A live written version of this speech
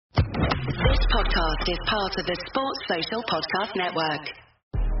podcast is part of the Sports Social Podcast Network.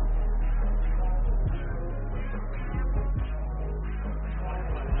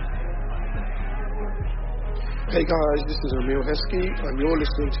 Hey guys, this is Emil Heskey and you're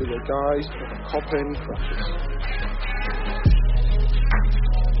listening to the guys of Kop End Fracas.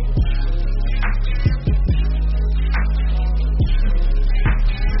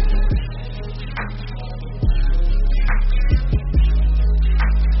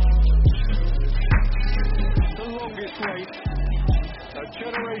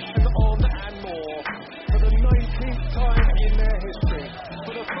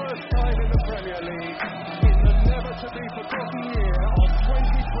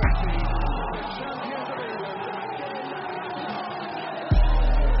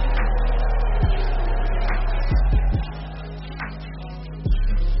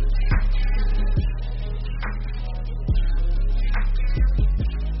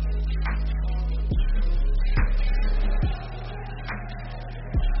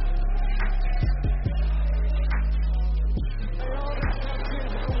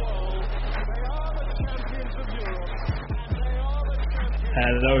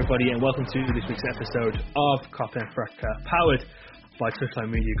 Hello everybody and welcome to this week's episode of Kop End Fracas, powered by Touchline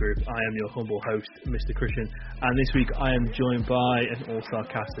Media Group. I am your humble host, Mr. Christian, and this week I am joined by an all-star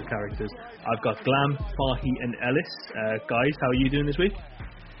cast of characters. I've got Glam, Fahy and Ellis. Guys, how are you doing this week?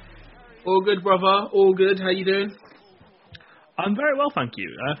 All good, brother, all good. How you doing? I'm very well, thank you.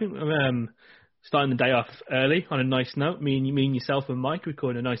 I think I'm starting the day off early on a nice note. Me and yourself and Mike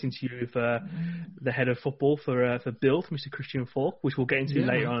recording a nice interview with the head of football for Build, Mr. Christian Falk, which we'll get into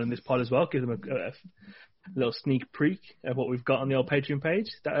later on in this pod as well. Give them a little sneak peek of what we've got on the old Patreon page.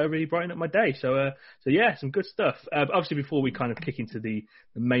 That really brightened up my day. So yeah, some good stuff. Obviously, before we kind of kick into the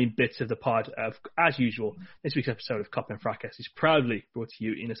main bits of the pod, as usual, this week's episode of Kop End Fracas is proudly brought to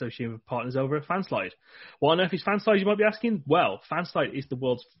you in association with partners over at Fanslide. What on earth is Fanslide, you might be asking? Well, Fanslide is the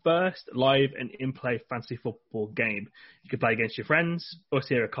world's first live and in-play fantasy football game. You can play against your friends, us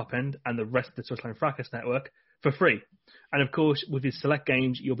here at Kop End, and the rest of the Touchline Fracas network for free. And of course, with his select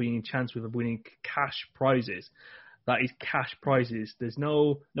games, you'll be in chance with winning cash prizes. That is cash prizes. There's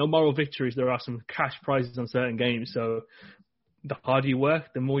no moral victories. There are some cash prizes on certain games. So the harder you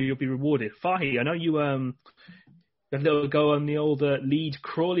work, the more you'll be rewarded. Fahy, I know you had a little go on the old Leeds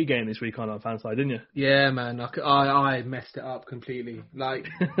Crawley game this week on Fanside, didn't you? Yeah, man. I messed it up completely. Like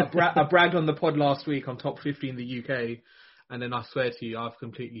I bragged on the pod last week on top 50 in the UK, and then I swear to you, I've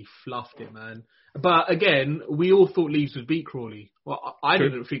completely fluffed it, man. But again, we all thought Leeds would beat Crawley. Well, I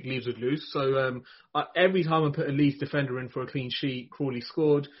didn't think Leeds would lose. So every time I put a Leeds defender in for a clean sheet, Crawley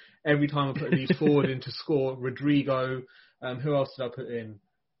scored. Every time I put a Leeds forward in to score, Rodrigo. Who else did I put in?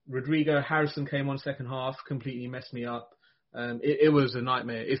 Rodrigo. Harrison came on second half, completely messed me up. It was a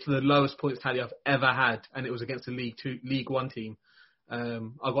nightmare. It's the lowest points tally I've ever had, and it was against a League One team.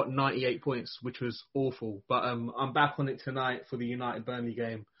 I got 98 points, which was awful. But I'm back on it tonight for the United Burnley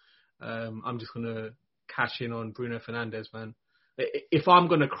game. I'm just going to cash in on Bruno Fernandes, man. If I'm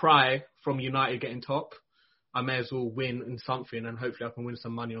going to cry from United getting top, I may as well win in something, and hopefully I can win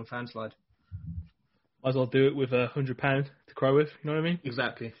some money on Fanslide. Might as well do it with £100 to cry with, you know what I mean?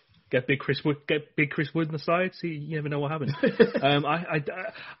 Exactly. Get big Chris Wood on the side. See, you never know what happens.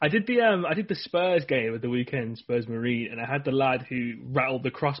 I did the Spurs game at the weekend, Spurs Marine, and I had the lad who rattled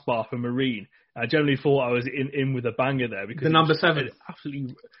the crossbar for Marine. I generally thought I was in with a banger there because the number 7.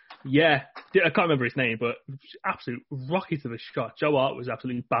 Absolutely. Yeah, I can't remember his name, but absolute rocket of a shot. Joe Hart was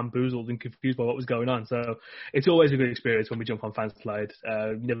absolutely bamboozled and confused by what was going on. So it's always a good experience when we jump on Fanslide.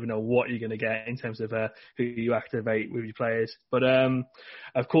 You never know what you're going to get in terms of who you activate with your players. But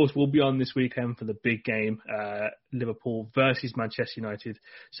of course, we'll be on this weekend for the big game, Liverpool versus Manchester United.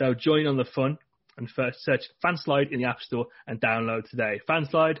 So join on the fun. And first, search Fanslide in the App Store and download today.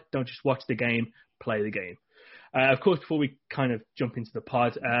 Fanslide, don't just watch the game, play the game. Of course, before we kind of jump into the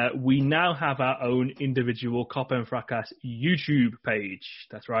pod, we now have our own individual Kop End Fracas YouTube page.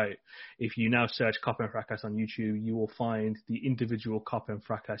 That's right. If you now search Kop End Fracas on YouTube, you will find the individual Kop End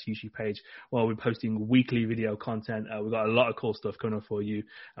Fracas YouTube page where we're posting weekly video content. We've got a lot of cool stuff coming up for you,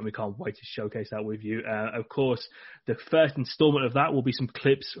 and we can't wait to showcase that with you. Of course, the first installment of that will be some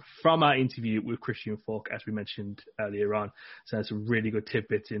clips from our interview with Christian Falk, as we mentioned earlier on. So that's some really good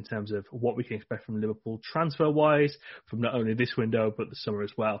tidbits in terms of what we can expect from Liverpool transfer-wise from not only this window but the summer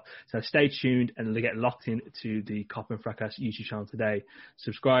as well. So stay tuned and get locked in to the Kop End Fracas YouTube channel today.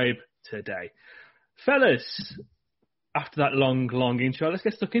 Subscribe today. Fellas, after that long intro, let's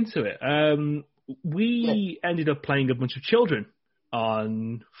get stuck into it. We ended up playing a bunch of children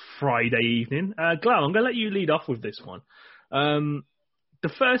on Friday evening. Glenn, I'm going to let you lead off with this one. the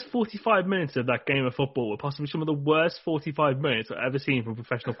first 45 minutes of that game of football were possibly some of the worst 45 minutes I've ever seen from a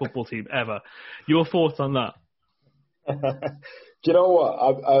professional football team ever. Your thoughts on that? Do you know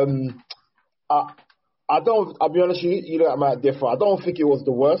what? I don't. I'll be honest. You look at my different. I don't think it was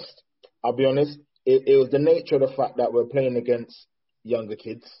the worst. I'll be honest. It was the nature of the fact that we're playing against younger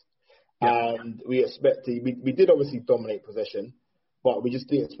kids, and we expected. We did obviously dominate possession, but we just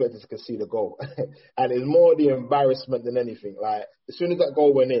didn't expect us to concede a goal. And it's more the embarrassment than anything. Like as soon as that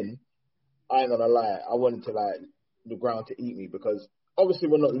goal went in, I ain't gonna lie, I wanted to like the ground to eat me because obviously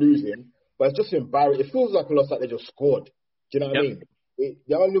we're not losing, but it's just embarrassing. It feels like we lost, like they just scored. Do you know what I mean?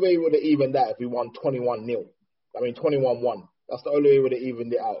 The only way we would have evened that if we won 21-0. I mean 21-1. That's the only way we would have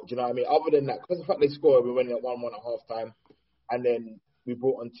evened it out. Do you know what I mean? Other than that, because the fact they scored, we went in at 1-1 at half time, and then we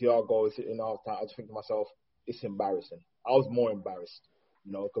brought on Thiago in half time. I just think to myself, it's embarrassing. I was more embarrassed,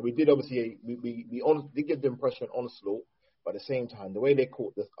 you know, because we did obviously we did give the impression onslaught, but at the same time, the way they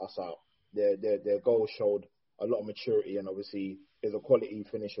caught us out, their goal showed a lot of maturity, and obviously there's a quality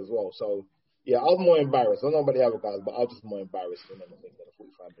finish as well. So yeah, I was more embarrassed. I don't know about the other guys, but I was just more embarrassed than anything than the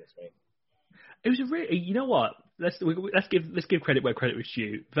 45 minutes, mate. It was a really, you know what? Let's give credit where credit was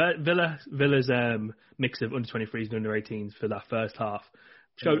due. Villa's mix of under 23s and under 18s for that first half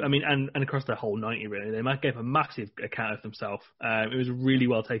showed. I mean, and across the whole 90 really, they gave a massive account of themselves. It was a really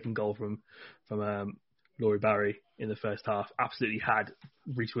well taken goal from Laurie Barry in the first half. Absolutely had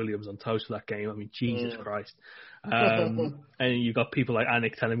Rhys Williams on toast for that game. I mean, Jesus Christ. And you've got people like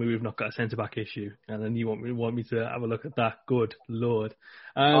Anik telling me we've not got a centre-back issue. And then you want me to have a look at that. Good Lord.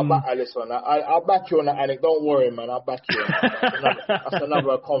 I'll back Alice on that. I'll back you on that, Anik. Don't worry, man. I'll back you on that. That's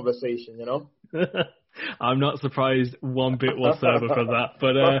another conversation, you know? I'm not surprised one bit whatsoever from that.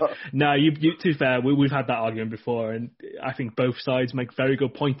 But no, you to be fair, we've had that argument before, and I think both sides make very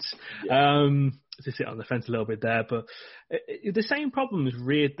good points. Yeah. To sit on the fence a little bit there, but the same problems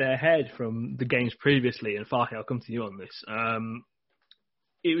reared their head from the games previously, and Farhi, I'll come to you on this.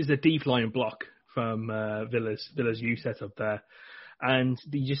 It was a deep line block from Villa's youth set up there, and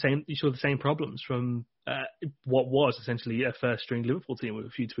you saw the same problems from what was essentially a first string Liverpool team with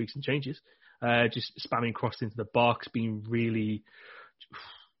a few tweaks and changes, just spamming cross into the box, being really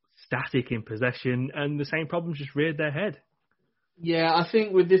static in possession, and the same problems just reared their head. Yeah, I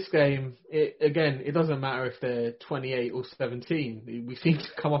think with this game, it doesn't matter if they're 28 or 17. We seem to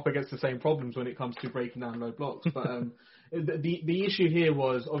come up against the same problems when it comes to breaking down low blocks. But the issue here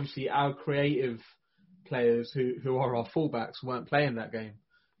was obviously our creative players who are our fullbacks weren't playing that game.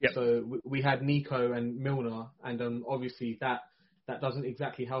 Yep. So we had Nico and Milner, and obviously that doesn't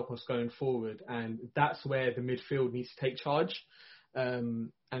exactly help us going forward. And that's where the midfield needs to take charge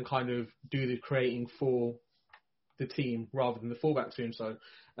and kind of do the creating for the team rather than the fullbacks doing so.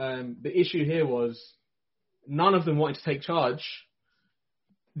 The issue here was none of them wanted to take charge.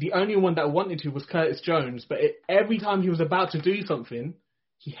 The only one that wanted to was Curtis Jones, but every time he was about to do something,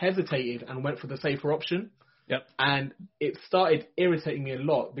 he hesitated and went for the safer option. Yep. And it started irritating me a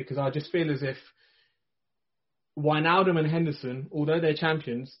lot because I just feel as if Wijnaldum and Henderson, although they're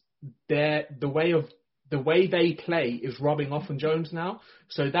champions, the way they play is rubbing off on Jones now.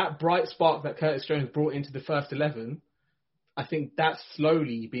 So that bright spark that Curtis Jones brought into the first 11, I think that's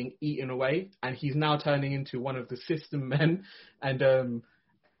slowly being eaten away, and he's now turning into one of the system men. And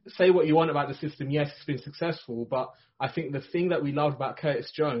say what you want about the system, yes, it's been successful, but I think the thing that we loved about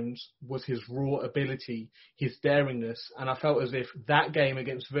Curtis Jones was his raw ability, his daringness, and I felt as if that game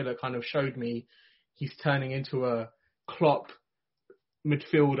against Villa kind of showed me he's turning into a Klopp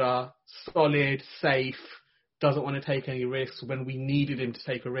midfielder, solid, safe, doesn't want to take any risks when we needed him to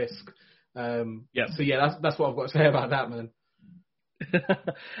take a risk. So yeah, that's what I've got to say about that, man.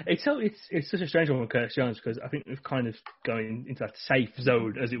 It's such a strange one with Curtis Jones because I think we're kind of going into that safe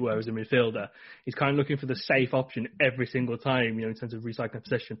zone, as it were, as a midfielder. He's kind of looking for the safe option every single time, you know, in terms of recycling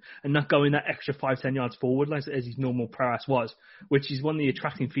possession and not going that extra 5-10 yards forward like as his normal prowess was, which is one of the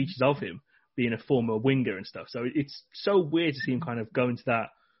attracting features of him, being a former winger and stuff. So it's so weird to see him kind of go into that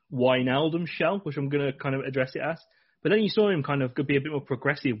Wijnaldum shell, which I'm going to kind of address it as. But then you saw him kind of be a bit more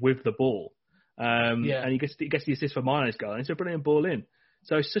progressive with the ball. And he gets the assist for Mane's goal, and it's a brilliant ball in.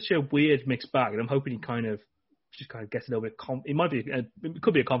 So it's such a weird mixed bag, and I'm hoping he kind of gets a little bit. It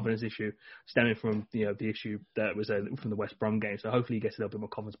could be a confidence issue stemming from the issue that was from the West Brom game. So hopefully he gets a little bit more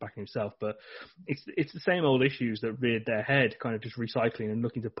confidence back in himself. But it's the same old issues that reared their head, kind of just recycling and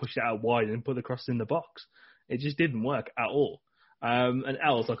looking to push it out wide and put the cross in the box. It just didn't work at all. And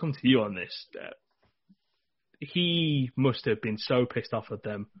Els, I'll come to you on this. He must have been so pissed off at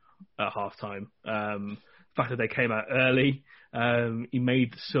them at halftime. The fact that they came out early, he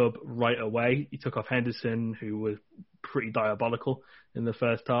made the sub right away. He took off Henderson, who was pretty diabolical in the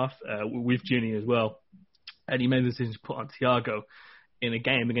first half with Junior as well. And he made the decision to put on Thiago in a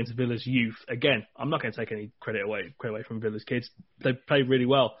game against Villa's youth. Again, I'm not going to take any credit away from Villa's kids. They played really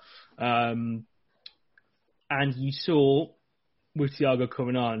well. And you saw with Thiago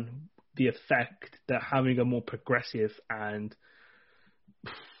coming on the effect that having a more progressive and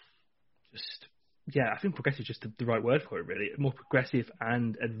I think progressive is just the right word for it, really. A more progressive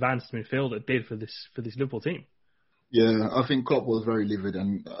and advanced midfielder did for this Liverpool team. Yeah, I think Klopp was very livid,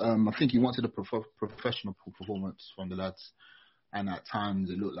 and I think he wanted a professional performance from the lads. And at times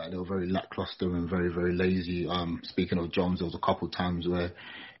it looked like they were very lackluster and very, very lazy. Speaking of Jones, there was a couple of times where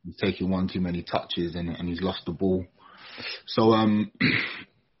he's taking one too many touches and he's lost the ball. So that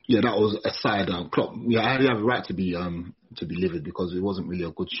was a side. Klopp, he have a right to be livid because it wasn't really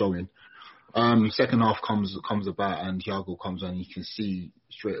a good showing. Second half comes about and Thiago comes on. You can see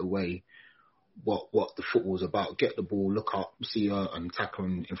straight away what the football was about. Get the ball, look up, see her, and tackle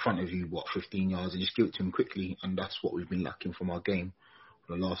him in front of you, 15 yards, and just give it to him quickly. And that's what we've been lacking from our game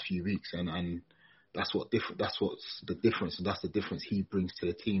for the last few weeks. And that's what's the difference, and that's the difference he brings to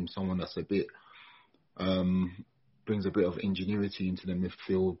the team. Someone that's a bit brings a bit of ingenuity into the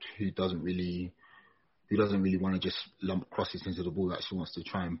midfield, who doesn't really want to just lump crosses into the ball. Actually wants to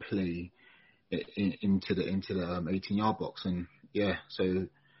try and play into the 18-yard box. And so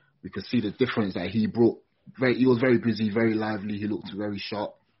we could see the difference that he brought. He was very busy, very lively. He looked very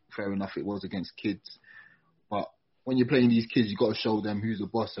sharp. Fair enough, it was against kids. But when you're playing these kids, you've got to show them who's the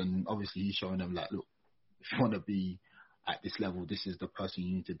boss. And obviously he's showing them, like, look, if you want to be at this level, this is the person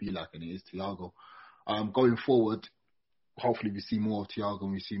you need to be like, and it is Thiago. Going forward, hopefully we see more of Thiago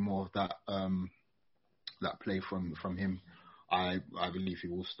and we see more of that play from him. I believe he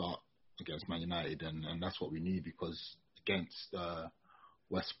will start against Man United, and that's what we need, because against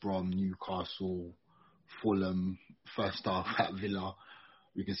West Brom, Newcastle, Fulham, first half at Villa,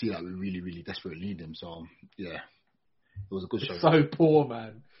 we can see that we really, really desperately need him. So, it was a good show. So poor,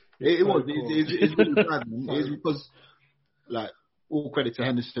 man. It was. It's really bad, man. It's because, like, all credit to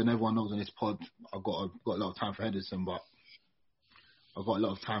Henderson. Everyone knows on this pod, I've got a lot of time for Henderson, but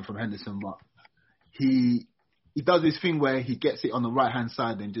he does this thing where he gets it on the right hand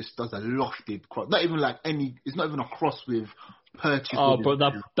side and just does a lofted cross. It's not even a cross with purchase. Oh, but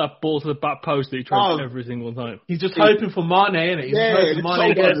that ball to the back post that he tries every single time. He's just hoping for Mane, isn't he?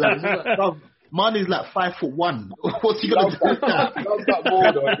 Mane's like 5'1". What's he gonna do? He loves that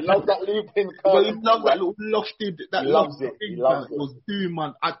ball though. He loves that looping curve. But he loves that little lofted. He loves it. He loves it. Was doing,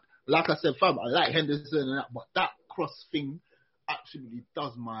 man. Like I said, fam, I like Henderson and that, but that cross thing absolutely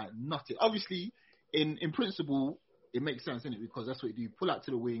does my nutty. Obviously, in principle, it makes sense, innit? Because that's what you do. Pull out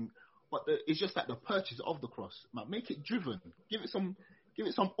to the wing, but it's just like the purchase of the cross. Man, make it driven. Give it some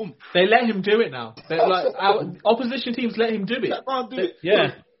oomph. They let him do it now. Our opposition teams let him do it. Can't do it.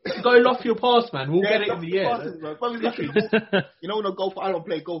 Yeah. Go loft your pass, man. We'll get it in the air. You know when I golf, I don't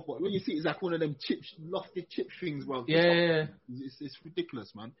play golf, but when you see it's like one of them lofted chip things, bro. Yeah. It's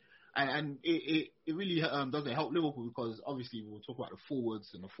ridiculous, man. And it really doesn't help Liverpool, because obviously we'll talk about the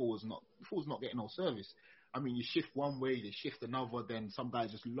forwards, and the forwards not getting no service. I mean, you shift one way, they shift another, then some guys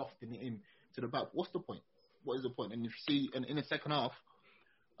just lofting it in to the back. What's the point? What is the point? And if you see, in the second half,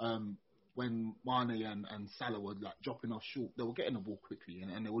 when Mane and Salah were like dropping off short, they were getting the ball quickly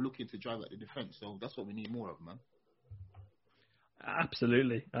and they were looking to drive at the defence. So that's what we need more of, man.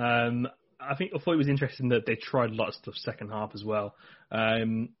 Absolutely. I thought it was interesting that they tried a lot of stuff second half as well.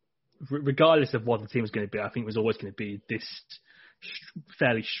 Regardless of what the team was going to be, I think it was always going to be this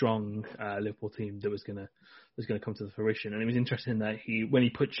fairly strong Liverpool team that was going to come to the fruition. And it was interesting that when he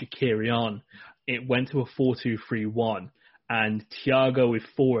put Shaqiri on, it went to a 4-2-3-1. And Thiago with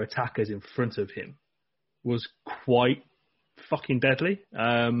 4 attackers in front of him was quite fucking deadly.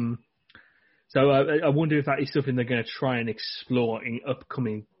 So I wonder if that is something they're going to try and explore in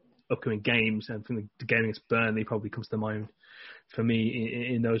upcoming games. And I think the game against Burnley probably comes to mind for me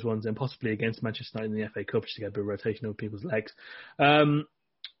in those ones, and possibly against Manchester United in the FA Cup, just to get a bit of rotation over people's legs.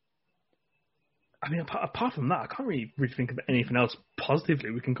 I mean, apart from that, I can't really think of anything else positively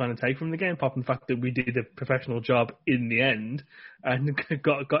we can kind of take from the game, apart from the fact that we did a professional job in the end and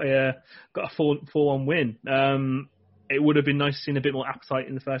got a 4-1 win. It would have been nice seeing a bit more appetite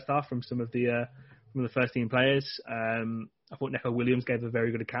in the first half from some of the first team players. I thought Neco Williams gave a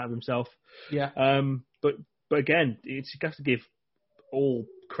very good account of himself. Yeah. But again, you have to give all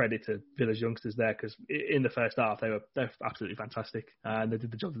credit to Villa's youngsters there, because in the first half they're absolutely fantastic, and they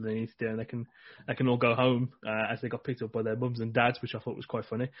did the job that they needed to do, and they can all go home as they got picked up by their mums and dads, which I thought was quite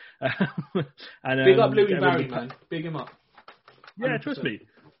funny. And, big up Louis Barry, man. Big him up. 100%. Yeah, trust me.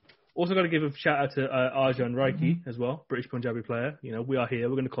 Also got to give a shout out to Arjan Raiki as well, British Punjabi player. You know, we are here.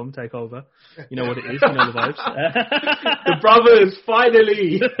 We're going to come take over. You know what it is. You know the vibes. The brothers,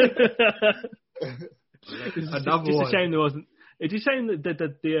 finally. Another just one. a shame there wasn't. It's just a shame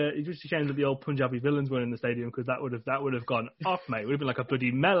it's just a shame that the old Punjabi villains weren't in the stadium, because that would have gone off, mate. It would have been like a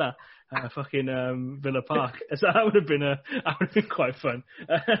bloody Mela, fucking Villa Park. So that would have been quite fun.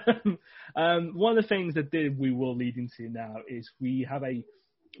 One of the things that we will lead into now is we've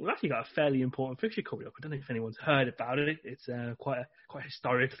actually got a fairly important fixture coming up. I don't know if anyone's heard about it. It's quite a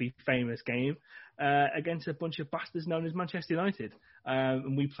historically famous game against a bunch of bastards known as Manchester United.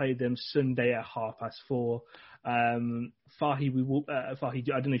 And we played them Sunday at 4:30. Fahy, Fahy,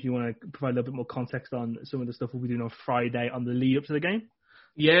 I don't know if you want to provide a little bit more context on some of the stuff we'll be doing on Friday on the lead up to the game.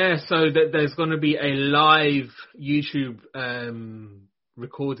 Yeah, so there's going to be a live YouTube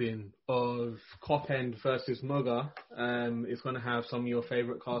recording of Kop End versus Mugger. It's going to have some of your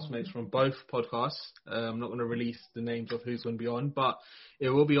favourite castmates from both podcasts. I'm not going to release the names of who's going to be on, but it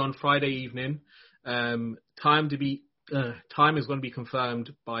will be on Friday evening. Time is going to be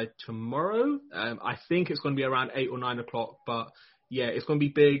confirmed by tomorrow. I think it's going to be around 8 or 9 o'clock, but yeah, it's going to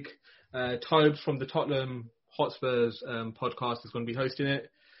be big. Tobes from the Tottenham Hotspurs podcast is going to be hosting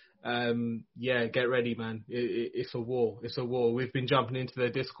it. Yeah, get ready, man. It's a war. It's a war. We've been jumping into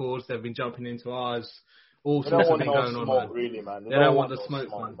their Discords. They've been jumping into ours. All sorts of things going on, man. Really, man. They don't want the smoke,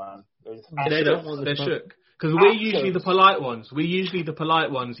 man. They don't want the shook. Because we're usually the polite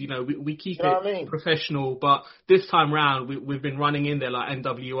ones. You know, we keep it professional, but this time round, we've been running in there like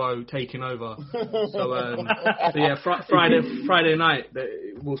NWO taking over. So yeah, Friday night,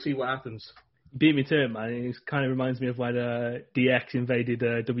 we'll see what happens. Beat me to it, man. It kind of reminds me of when DX invaded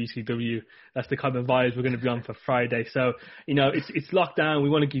WCW. That's the kind of vibes we're going to be on for Friday. So, you know, it's locked down. We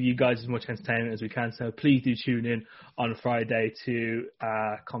want to give you guys as much entertainment as we can. So please do tune in on Friday to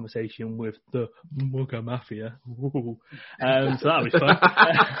a conversation with the Mugger Mafia. So that'll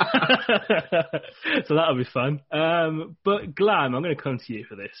be fun. But Glam, I'm going to come to you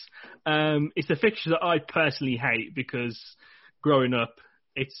for this. It's a fixture that I personally hate because growing up,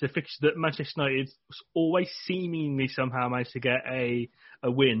 it's a fixture that Manchester United always seemingly somehow managed to get a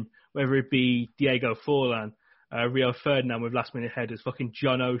win, whether it be Diego Forlan, Rio Ferdinand with last-minute headers, fucking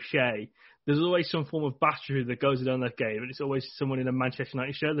John O'Shea. There's always some form of bastardry that goes on that game, and it's always someone in a Manchester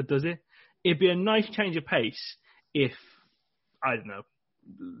United shirt that does it. It'd be a nice change of pace if, I don't know,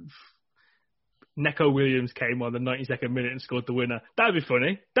 Neco Williams came on the 92nd minute and scored the winner. That'd be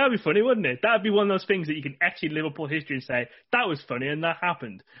funny. Wouldn't it? That'd be one of those things that you can etch in Liverpool history and say, that was funny and that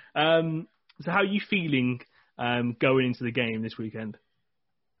happened. So how are you feeling going into the game this weekend?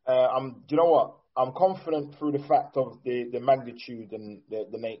 Do you know what? I'm confident through the fact of the magnitude and the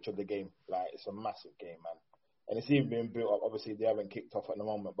nature of the game. Like, it's a massive game, man. And it's even been built up. Obviously, they haven't kicked off at the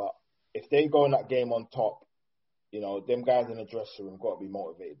moment. But if they go in that game on top, you know, them guys in the dressing room got to be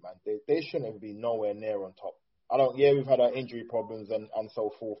motivated, man. They shouldn't be nowhere near on top. We've had our injury problems and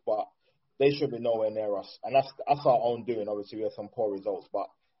so forth, but they should be nowhere near us. And that's our own doing. Obviously, we had some poor results, but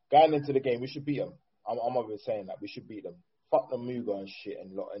going into the game, we should beat them. I'm always saying that. We should beat them. Fuck the Muga and shit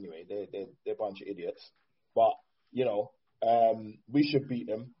and lot anyway. They're a bunch of idiots. But, you know, we should beat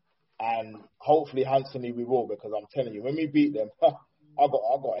them. And hopefully, handsomely, we will, because I'm telling you, when we beat them, I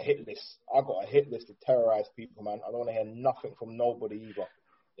got a hit list. I got a hit list to terrorize people, man. I don't want to hear nothing from nobody either.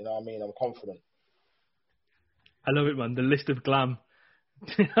 You know what I mean? I'm confident. I love it, man. The list of Glam.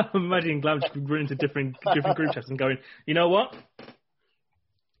 I'm imagining Glam just running to different group chats and going, you know what?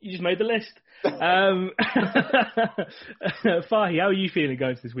 You just made the list. Fahy, how are you feeling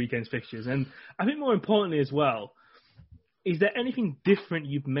going to this weekend's fixtures? And I think more importantly as well, is there anything different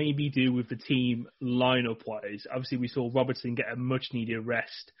you'd maybe do with the team lineup-wise? Obviously, we saw Robertson get a much-needed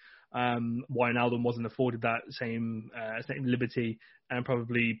rest. Wijnaldum wasn't afforded that same liberty and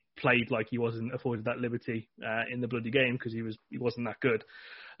probably played like he wasn't afforded that liberty in the bloody game because he wasn't that good.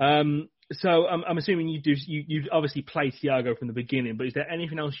 So I'm assuming you obviously play Thiago from the beginning, but is there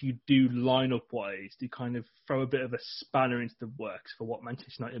anything else you do lineup-wise to kind of throw a bit of a spanner into the works for what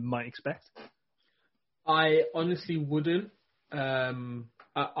Manchester United might expect? I honestly wouldn't. I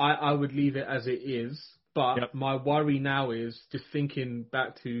would leave it as it is. But My worry now is just thinking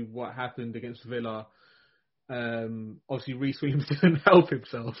back to what happened against Villa. Obviously, Reece Williams didn't help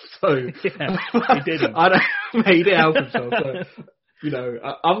himself. So yeah, he didn't. He didn't help himself. So, you know,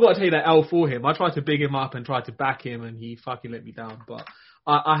 I've got to take that L for him. I tried to big him up and tried to back him, and he fucking let me down. But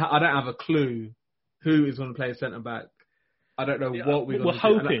I don't have a clue who is going to play centre back. I don't know what we're going to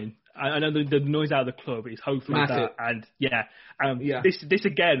do. We're hoping. I know the noise out of the club is hopefully that, and this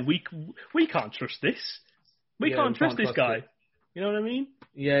again, we can't trust this. We can't trust this guy. You know what I mean?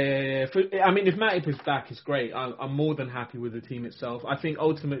 Yeah. If Matip is back, it's great. I'm more than happy with the team itself. I think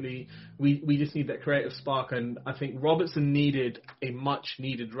ultimately we just need that creative spark, and I think Robertson needed a much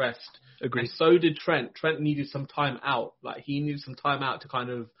needed rest. Agreed. And so did Trent. Trent needed some time out. Like, he needed some time out to kind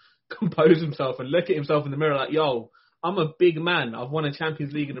of compose himself and look at himself in the mirror like, yo, I'm a big man. I've won a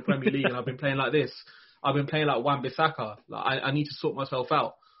Champions League and a Premier League, and I've been playing like this. I've been playing like Wan-Bissaka. Like, I need to sort myself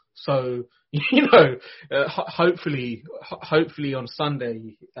out. So, hopefully on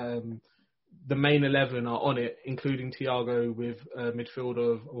Sunday, the main 11 are on it, including Thiago with a midfield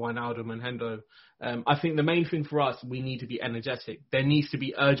of Wijnaldum and Hendo. I think the main thing for us, we need to be energetic. There needs to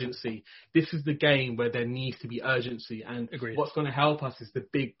be urgency. This is the game where there needs to be urgency. And Agreed. What's going to help us is the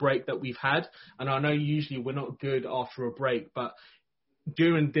big break that we've had. And I know usually we're not good after a break, but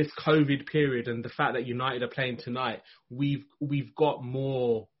during this COVID period and the fact that United are playing tonight, we've got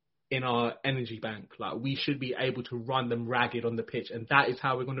more in our energy bank. Like, we should be able to run them ragged on the pitch, and that is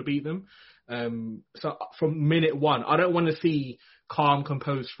how we're going to beat them. So from minute one, I don't want to see calm,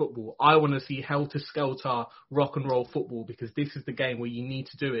 composed football. I want to see helter-skelter, rock and roll football, because this is the game where you need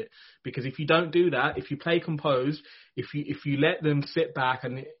to do it. Because if you don't do that, if you play composed, if you let them sit back,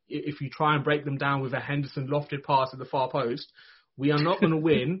 and if you try and break them down with a Henderson lofted pass at the far post, we are not going to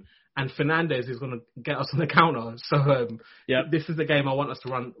win. And Fernandes is going to get us on the counter. So this is the game I want us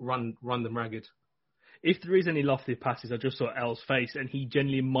to run them ragged. If there is any lofty passes, I just saw El's face, and he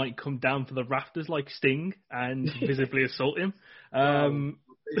genuinely might come down for the rafters like Sting and visibly assault him.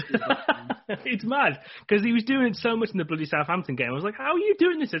 It's mad, because he was doing it so much in the bloody Southampton game. I was like, how are you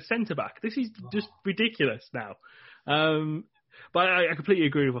doing this at centre-back? This is just ridiculous now. But I completely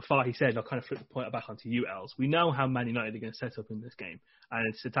agree with what Fahy said. I'll kind of flip the point back onto you, Els. We know how Man United are going to set up in this game, and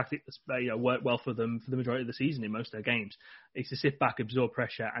it's a tactic that's worked well for them for the majority of the season in most of their games. It's to sit back, absorb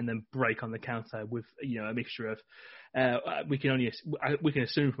pressure, and then break on the counter with a mixture of. We can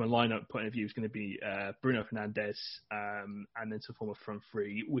assume from a lineup point of view it's going to be Bruno Fernandes and then some form of front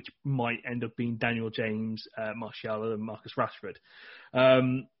three, which might end up being Daniel James, Martial, and Marcus Rashford.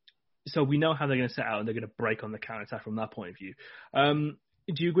 So we know how they're going to set out, and they're going to break on the counter-attack from that point of view.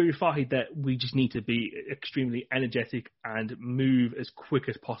 Do you agree with Fahy that we just need to be extremely energetic and move as quick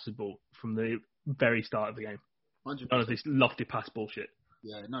as possible from the very start of the game? 100%. None of this lofty pass bullshit.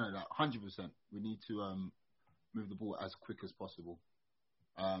 Yeah, none of that. 100%. We need to move the ball as quick as possible.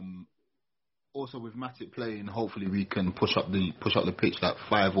 Also, with Matip playing, hopefully we can push up the pitch like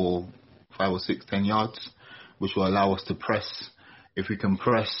 5 or 6, 10 yards, which will allow us to press. If we can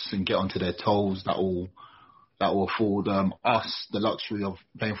press and get onto their toes, that will afford us the luxury of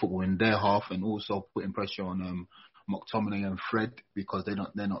playing football in their half, and also putting pressure on McTominay and Fred, because they're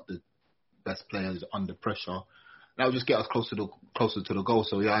not the best players under pressure. That will just get us closer to the goal.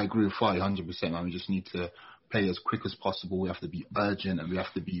 So yeah, I agree with Fahy 100%. Man. We just need to play as quick as possible. We have to be urgent, and we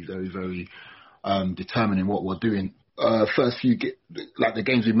have to be very, very determined in what we're doing. First few like the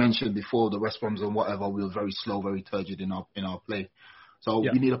games we mentioned before, the West Broms and whatever, we were very slow, very turgid in our play. So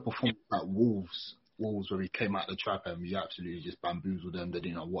we need a performance like Wolves, where we came out the trap and we absolutely just bamboozled them. They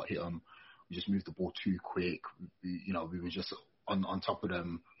didn't know what hit them. We just moved the ball too quick. We were just on top of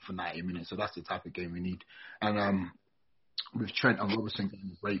them for 90 minutes. So that's the type of game we need. And with Trent and Robertson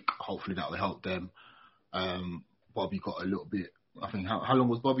getting a break, hopefully that will help them. Bobby got a little bit. I think how long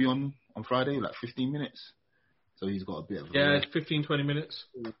was Bobby on Friday? Like 15 minutes. So he's got a bit of a rest. 15, 20 minutes.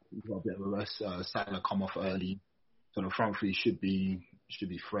 He's got a bit of a rest. Salah come off early. So the front three should be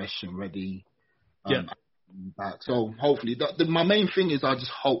fresh and ready. Back. So hopefully, my main thing is I just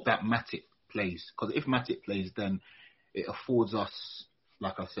hope that Matip plays. Because if Matip plays, then it affords us,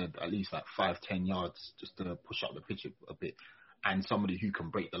 like I said, at least like 5-10 yards just to push up the pitch a bit. And somebody who can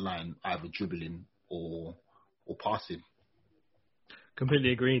break the line, either dribbling or passing.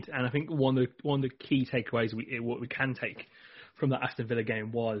 Completely agreed. And I think one of the key takeaways what we can take from that Aston Villa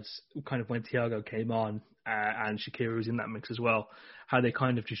game was kind of when Thiago came on and Shaqiri was in that mix as well, how they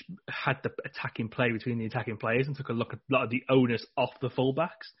kind of just had the attacking play between the attacking players and took a lot of the onus off the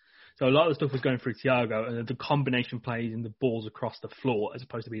fullbacks. So a lot of the stuff was going through Thiago, and the combination plays and the balls across the floor as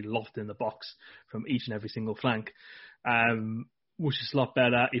opposed to being lofted in the box from each and every single flank. Which is a lot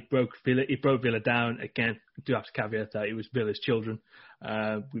better. It broke Villa down. Again, I do have to caveat that it was Villa's children.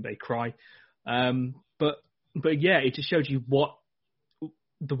 We may cry. But yeah, it just showed you what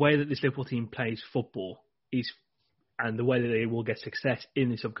the way that this Liverpool team plays football is, and the way that they will get success in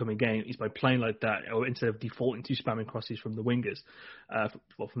this upcoming game is by playing like that, or instead of defaulting to spamming crosses from the wingers,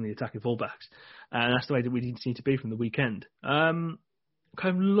 from the attacking fullbacks. And that's the way that we need to be from the weekend. Kind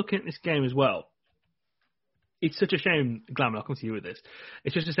of looking at this game as well. It's such a shame, Glam, I'll come to you with this.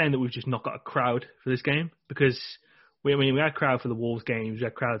 It's just a shame that we've just not got a crowd for this game, because We had a crowd for the Wolves games. We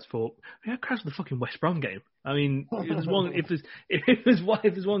had crowds for the fucking West Brom game. I mean, if there's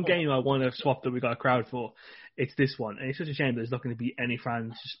one game I want to swap that we got a crowd for, it's this one. And it's such a shame that there's not going to be any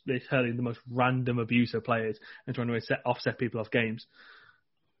fans just hurling the most random abuse at players and trying to offset people off games.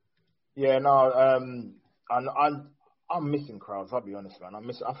 Yeah, no, I'm missing crowds. I'll be honest, man.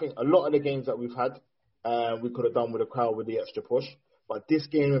 I think a lot of the games that we've had, we could have done with a crowd with the extra push. But this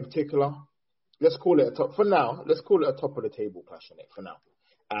game in particular, let's call it a top of the table clash on it for now.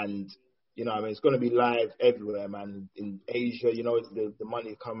 And, you know, I mean, it's going to be live everywhere, man. In Asia, you know, the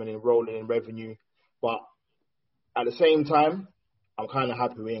money coming in, rolling in revenue. But at the same time, I'm kind of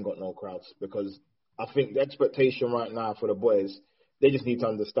happy we ain't got no crowds, because I think the expectation right now for the boys, they just need to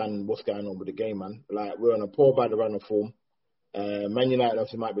understand what's going on with the game, man. Like, we're on a poor bad run of form. Man United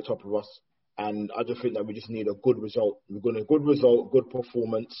obviously might be top of us. And I just think that we just need a good result. We're going to good result, good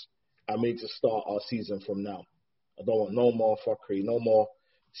performance, and we need to start our season from now. I don't want no more fuckery, no more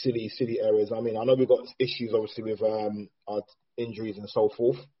silly errors. I mean, I know we've got issues, obviously, with our injuries and so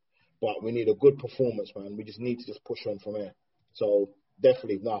forth, but we need a good performance, man. We just need to just push on from here. So,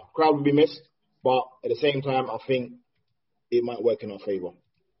 definitely, crowd will be missed, but at the same time, I think it might work in our favour.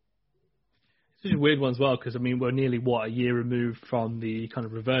 It's a weird one as well, because, I mean, we're nearly, a year removed from the kind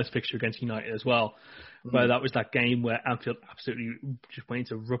of reverse fixture against United as well, where that was that game where Anfield absolutely just went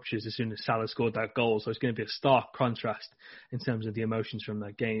into ruptures as soon as Salah scored that goal. So it's going to be a stark contrast in terms of the emotions from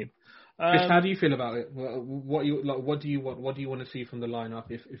that game. Chris, how do you feel about it? What do you want to see from the lineup?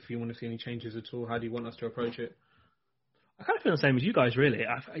 If you want to see any changes at all, how do you want us to approach it? I kind of feel the same as you guys, really.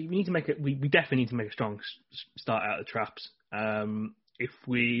 We need to make it. We definitely need to make a strong start out of the traps. If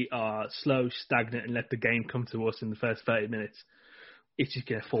we are slow, stagnant, and let the game come to us in the first 30 minutes, it's just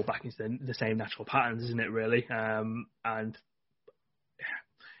going to fall back into the same natural patterns, isn't it, really? And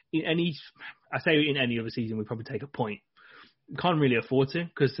in any other season, we'd probably take a point. We can't really afford to,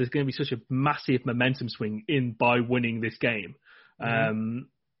 because there's going to be such a massive momentum swing by winning this game.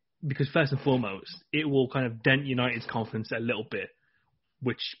 Because first and foremost, it will kind of dent United's confidence a little bit,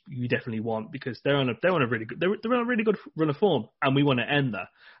 which you definitely want, because they're on a really good run of form, and we want to end that.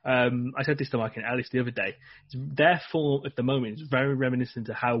 I said this to Mike and Alice the other day. Their form at the moment is very reminiscent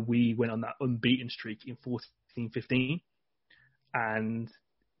to how we went on that unbeaten streak in 14-15, and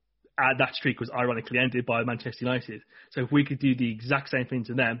that streak was ironically ended by Manchester United. So if we could do the exact same thing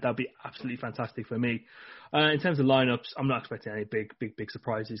to them, that'd be absolutely fantastic for me. In terms of lineups, I'm not expecting any big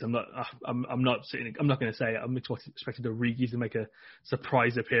surprises. I'm not going to say it. I'm expecting Origi to make a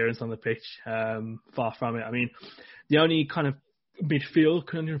surprise appearance on the pitch. Far from it. I mean, the only kind of midfield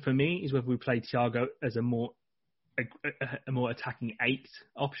conundrum for me is whether we play Thiago as a more attacking 8th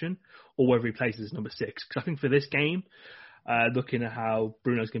option, or whether he plays as number 6. Because I think for this game, looking at how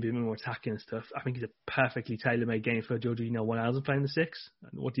Bruno's going to be a bit more attacking and stuff, I think it's a perfectly tailor-made game for Jorginho Wijnaldum playing the 6.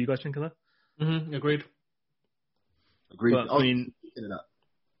 What do you guys think of that? Agreed. But,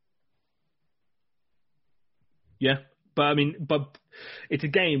 I mean, but it's a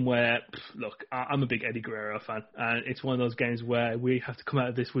game where, look, I'm a big Eddie Guerrero fan, and it's one of those games where we have to come out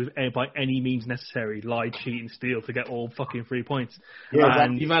of this with, by any means necessary, lie, cheat, and steal to get all fucking 3 points. Yeah,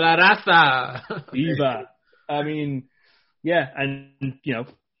 Viva la raza! Viva! I mean, yeah, and, you know,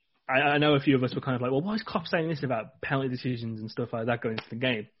 I know a few of us were kind of like, well, why is Kop saying this about penalty decisions and stuff like that going into the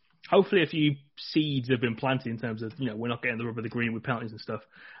game? Hopefully a few seeds have been planted in terms of, you know, we're not getting the rub of the green with penalties and stuff.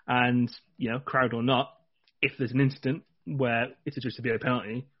 And, you know, crowd or not, if there's an incident where it's just to be a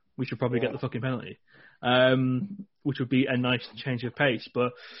penalty, we should probably get the fucking penalty, which would be a nice change of pace.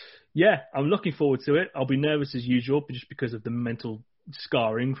 But, yeah, I'm looking forward to it. I'll be nervous as usual, just because of the mental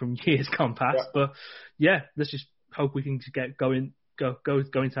scarring from years gone past. Yeah. But, yeah, let's just hope we can get go into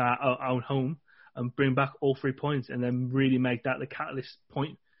our own home and bring back all 3 points, and then really make that the catalyst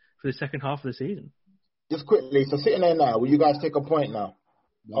point for the second half of the season. Just quickly, so sitting there now, will you guys take a point now?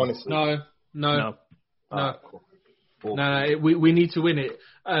 Honestly. No. Cool. No, we need to win it.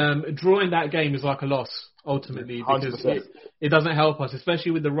 Drawing that game is like a loss, ultimately, because it doesn't help us,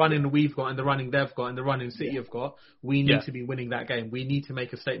 especially with the running we've got and the running they've got and the running City have got. We need to be winning that game. We need to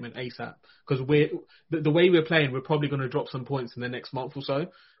make a statement ASAP, because the way we're playing, we're probably going to drop some points in the next month or so.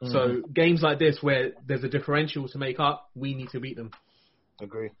 So games like this, where there's a differential to make up, we need to beat them.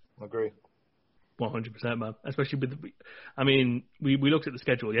 Agree. 100%, man. Especially with, we looked at the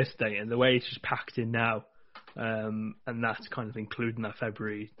schedule yesterday, and the way it's just packed in now, and that's kind of including that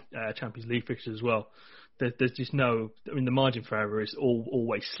February Champions League fixture as well. There's just the margin for error is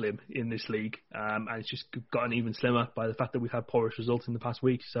always slim in this league, and it's just gotten even slimmer by the fact that we've had porous results in the past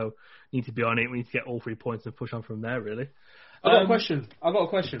week. So need to be on it. We need to get all 3 points and push on from there, really. I got a question.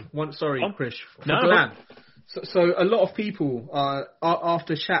 Chris. No. So a lot of people,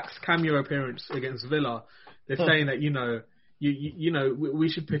 after Shaq's cameo appearance against Villa, they're saying that we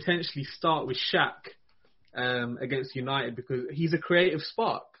should potentially start with Shaq against United because he's a creative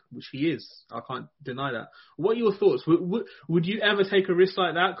spark, which he is. I can't deny that. What are your thoughts? Would you ever take a risk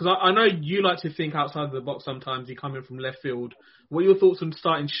like that? Because I know you like to think outside of the box sometimes. You come in from left field. What are your thoughts on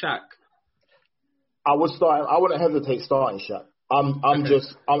starting Shaq? I wouldn't hesitate starting Shaq. I'm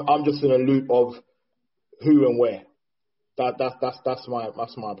just in a loop of who and where. That's my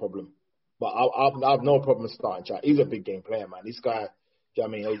problem. But I have no problem starting Shaq. He's a big game player, man. This guy, do you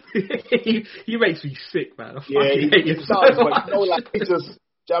know what I mean? he makes me sick, man. He does, but he just, do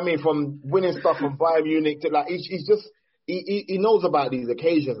you know what I mean? From winning stuff from Bayern Munich to he knows about these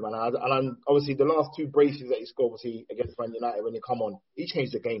occasions, man. And obviously the last 2 braces that he scored against Man United when he come on, he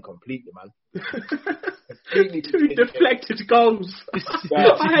changed the game completely, man. Two deflected goals.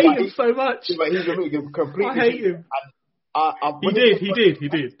 I hate him so much. But he's completely. I hate him. He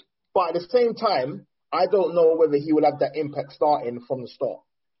did. But at the same time, I don't know whether he will have that impact starting from the start.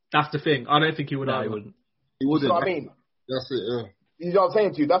 That's the thing. I don't think he would. No, he wouldn't. He wouldn't. You know what I mean? That's it. Yeah. You know what I'm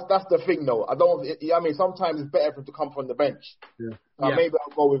saying to you? That's the thing, though. I don't. You know what I mean? Sometimes it's better for him to come from the bench. Yeah. Maybe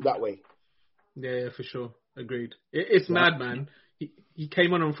I'll go with that way. Yeah, for sure. Agreed. It's mad, man. He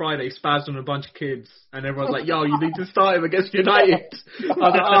came on Friday, spazzed on a bunch of kids, and everyone's like, "Yo, you need to start him against United." I was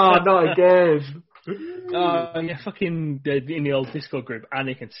like, "Oh, not again." Fucking in the old Discord group,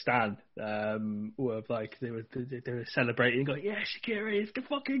 Anik and Stan were like they were celebrating, going, "Yeah, Shaqiri, it's the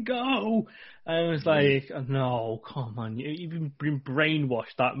fucking go!" And I was like, oh, "No, come on, you've been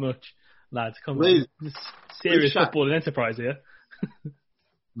brainwashed that much, lads. Come on, this serious football and enterprise here."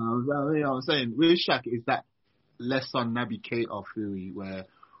 No, I'm saying with Shaq is that less on Naby Keita theory where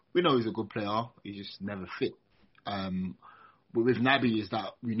we know he's a good player, he's just never fit. But with Naby is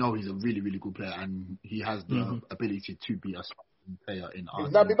that we know he's a really, really good player and he has the ability to be a player in Arsenal.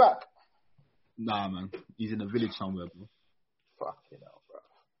 Is Naby back? Nah, man. He's in a village somewhere, bro. Fucking hell, bro.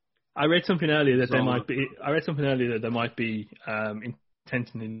 I read something earlier that there might be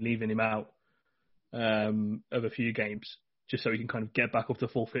intentionally leaving him out of a few games just so he can kind of get back up to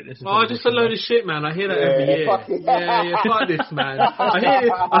full fitness. Oh, just a load of shit, man. I hear that every year. Yeah, fuck this, man.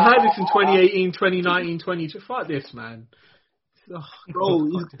 I heard this in 2018, 2019, 2020. Fuck this, man. Oh, bro,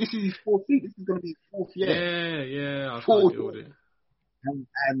 this is his 4th year. This is going to be his 4th year. Yeah. I can't deal with it.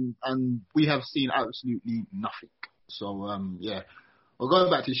 And we have seen absolutely nothing. So, yeah. Well, going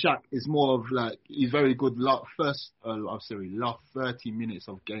back to Shaq, it's more of like, he's very good last 30 minutes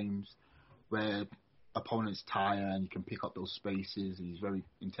of games where opponents tire and you can pick up those spaces. He's very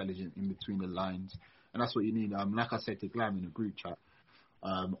intelligent in between the lines. And that's what you need. Like I said to Glam in a group chat,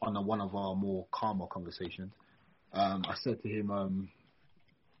 on one of our more calmer conversations, I said to him,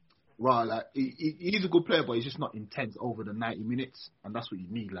 he's a good player, but he's just not intense over the 90 minutes, and that's what you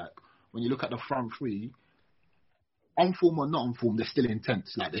need. Like, when you look at the front three, on form or not on form, they're still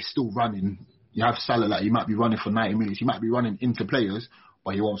intense. Like, they're still running. You have Salah, like, he might be running for 90 minutes. He might be running into players,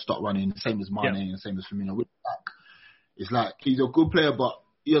 but he won't stop running. Same as Mane and same as Firmino. With back, it's like, he's a good player, but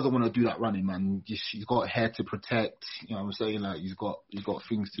he doesn't want to do that running, man. He's got hair to protect. You know what I'm saying? Like, he's got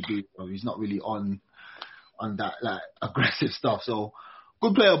things to do. So he's not really on that like aggressive stuff. So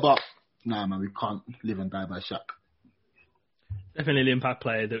good player, but nah, man, we can't live and die by Shaq. Definitely an impact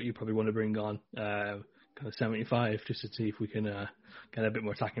player that you probably want to bring on kind of 75 just to see if we can get a bit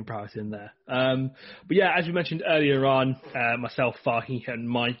more attacking prowess in there. But yeah, as we mentioned earlier on, myself, Fahi and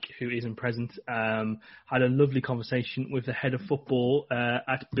Mike, who isn't present, had a lovely conversation with the head of football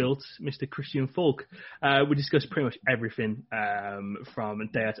at Built, Mr. Christian Falk. We discussed pretty much everything from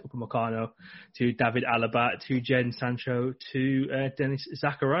Dayat Upamecano to David Alaba to Jadon Sancho to Dennis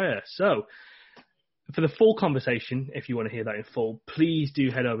Zakaria. So for the full conversation, if you want to hear that in full, please do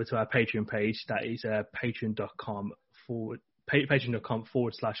head over to our Patreon page. That is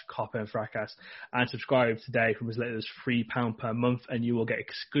patreon.com/Kop End Fracas and subscribe today from as little as £3 per month, and you will get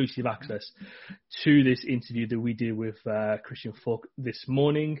exclusive access to this interview that we did with Christian Falk this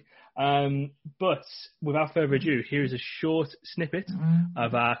morning. But without further ado, here is a short snippet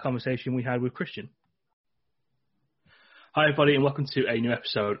of our conversation we had with Christian. Hi everybody and welcome to a new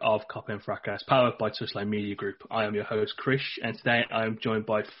episode of Kop End Fracas, powered by Touchline Media Group. I am your host Krish, and today I am joined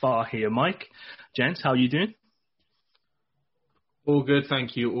by Fahi and Mike. Gents, how are you doing? All good,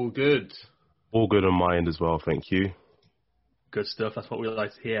 thank you. All good. All good on my end as well, thank you. Good stuff. That's what we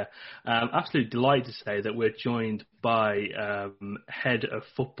like to hear. Absolutely delighted to say that we're joined by head of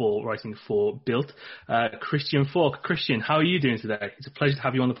football writing for Built, Christian Falk. Christian, how are you doing today? It's a pleasure to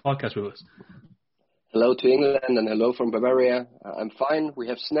have you on the podcast with us. Hello to England and hello from Bavaria. I'm fine. We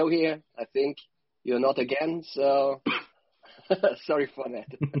have snow here, I think. you're not again. So sorry for that.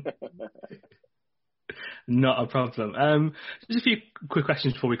 Not a problem. Just a few quick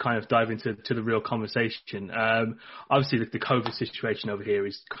questions before we kind of dive into the real conversation. Obviously, the COVID situation over here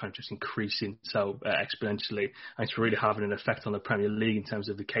is kind of just increasing so exponentially, and it's really having an effect on the Premier League in terms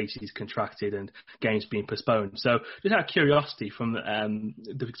of the cases contracted and games being postponed. So just out of curiosity, from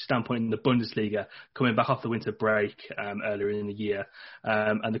the standpoint in the Bundesliga, coming back off the winter break earlier in the year,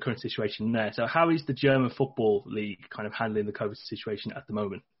 and the current situation there. So how is the German Football League kind of handling the COVID situation at the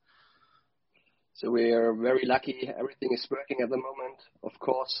moment? So we are very lucky. Everything is working at the moment. Of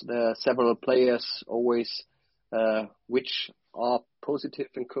course, there are several players always which are positive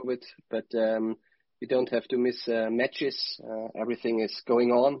in COVID, but we don't have to miss matches. Everything is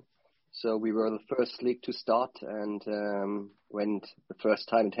going on. So we were the first league to start, and when the first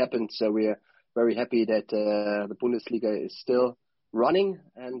time it happened, so we are very happy that the Bundesliga is still running,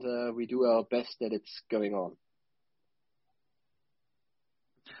 and we do our best that it's going on.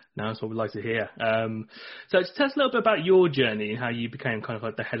 No, that's what we'd like to hear. So tell us a little bit about your journey and how you became kind of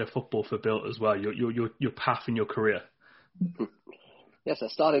like the head of football for Bild as well, your path in your career. Yes, I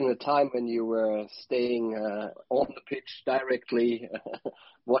started in a time when you were staying on the pitch directly,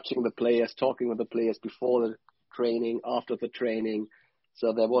 watching the players, talking with the players before the training, after the training.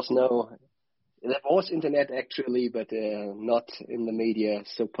 So there was internet actually, but not in the media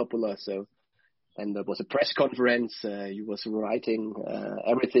so popular. So. And there was a press conference. You was writing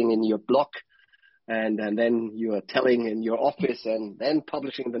everything in your blog, and then you are telling in your office, and then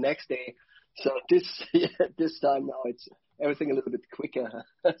publishing the next day. So this time now it's everything a little bit quicker.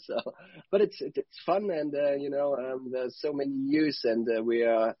 But it's fun, and there's so many news, and we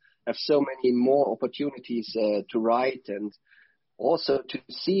have so many more opportunities to write and also to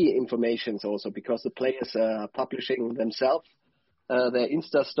see informations also because the players are publishing themselves. Their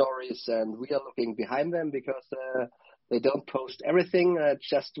Insta stories, and we are looking behind them because they don't post everything,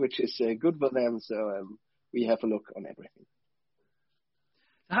 just which is good for them. So we have a look on everything.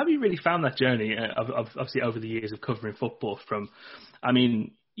 How have you really found that journey, obviously over the years of covering football?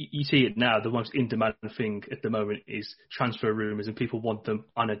 You see it now, the most in-demand thing at the moment is transfer rumours, and people want them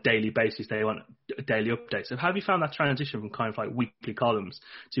on a daily basis. They want a daily update. So how have you found that transition from kind of like weekly columns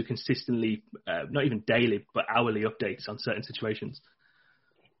to consistently, not even daily, but hourly updates on certain situations?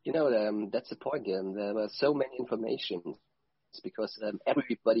 That's the point. There are so many information because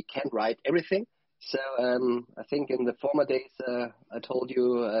everybody can write everything. So I think in the former days, I told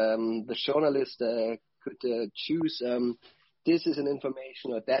you the journalist could choose this is an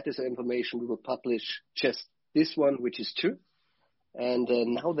information or that is an information. We will publish just this one, which is true. And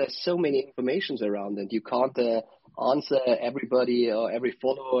now there's so many informations around, and you can't answer everybody or every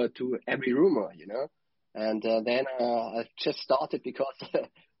follower to every rumor, And then I just started because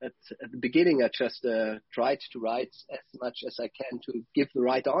at the beginning I just tried to write as much as I can to give the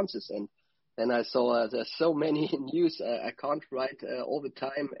right answers. And then I saw there's so many news. I can't write all the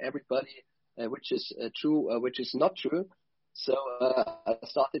time everybody which is true or which is not true. So I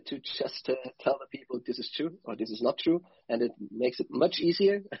started to just tell the people this is true or this is not true, and it makes it much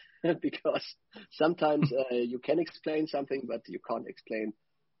easier because sometimes you can explain something, but you can't explain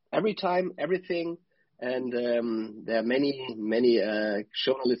every time everything. And there are many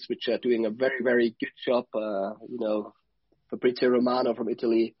journalists which are doing a very, very good job. Fabrizio Romano from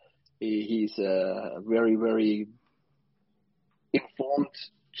Italy, he's a very, very informed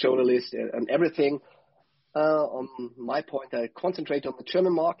journalist and everything. On my point, I concentrate on the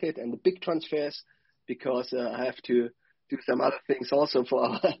German market and the big transfers because I have to do some other things also for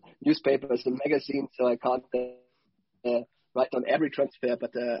our newspapers and magazines, so I can't write on every transfer.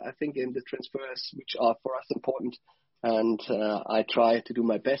 But I think in the transfers which are for us important, and I try to do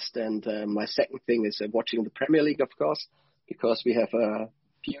my best. And my second thing is watching the Premier League, of course, because we have a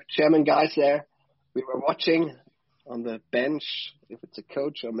few German guys there. We were watching on the bench, if it's a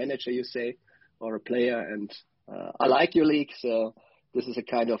coach or manager, you say, or a player, and I like your league, so this is a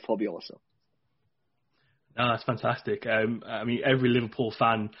kind of hobby also. No, that's fantastic. Every Liverpool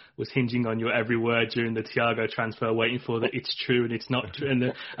fan was hinging on your every word during the Thiago transfer, waiting for the it's true and it's not true,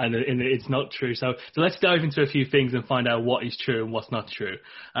 and it's not true. So let's dive into a few things and find out what is true and what's not true.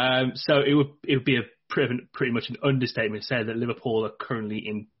 So it would be pretty much an understatement to say that Liverpool are currently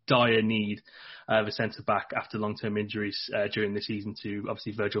in dire need of a centre-back after long-term injuries during the season to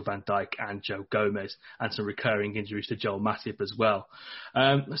obviously Virgil van Dijk and Joe Gomez, and some recurring injuries to Joel Matip as well.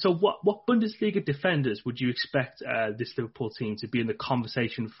 So what Bundesliga defenders would you expect this Liverpool team to be in the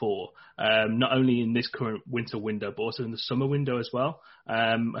conversation for, not only in this current winter window, but also in the summer window as well?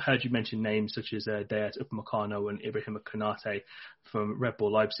 I heard you mention names such as Deat Upamecano and Ibrahim Konate from Red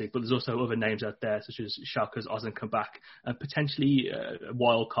Bull Leipzig, but there's also other names out there such as Schalke's Ozan Kabak and potentially a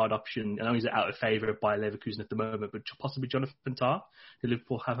wild card option. I know he's out of favour by Leverkusen at the moment, but possibly Jonathan Tah, who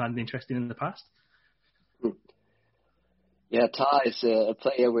Liverpool have had an interest in the past. Yeah, Tah is a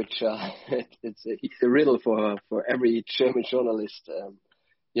player which he's a riddle for every German journalist.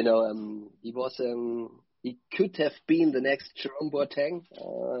 He could have been the next Jerome Boateng.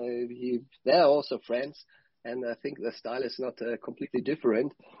 They're also friends, and I think the style is not completely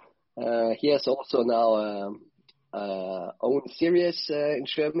different. He has also now own series in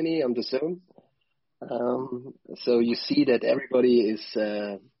Germany on the zone. So you see that everybody is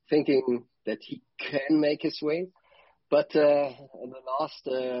thinking that he can make his way. But in the last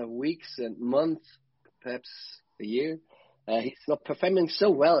weeks and months, perhaps a year, he's not performing so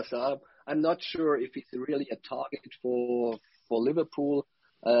well. So I'm not sure if he's really a target for Liverpool.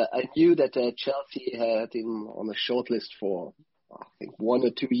 I knew that Chelsea had him on a shortlist for, I think, 1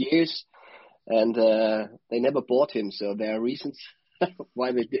 or 2 years, and they never bought him. So there are reasons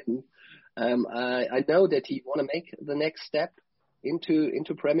why they didn't. I know that he want to make the next step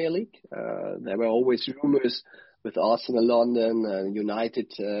into Premier League. There were always rumors with Arsenal London,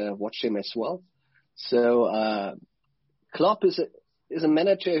 United watch him as well. So Klopp is a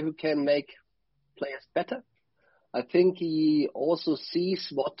manager who can make players better. I think he also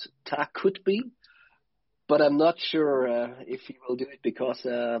sees what Tah could be, but I'm not sure if he will do it because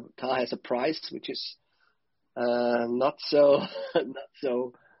Tah has a price which is not so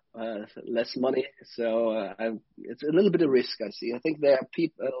less money. So it's a little bit of risk, I see. I think there are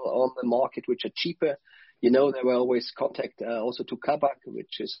people on the market which are cheaper. There were always contact also to Kabak,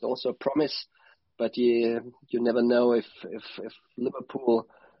 which is also a promise. But you never know if Liverpool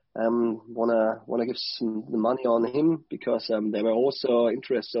wanna give some money on him because there were also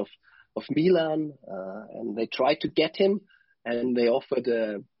interests of Milan, and they tried to get him, and they offered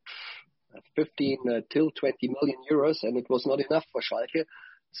 15 till 20 million euros, and it was not enough for Schalke.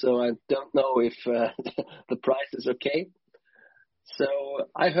 So I don't know if the price is okay. So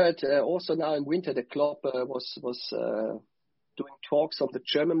I heard also now in winter the Klopp was doing talks on the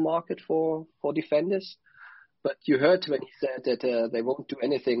German market for defenders. But you heard when he said that they won't do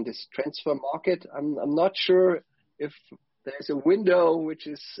anything, this transfer market. I'm not sure if there's a window which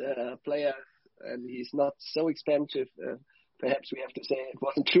is a player and he's not so expensive. Perhaps we have to say it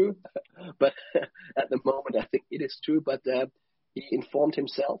wasn't true. But at the moment, I think it is true. But he informed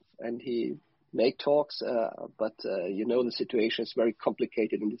himself and he made talks. But the situation is very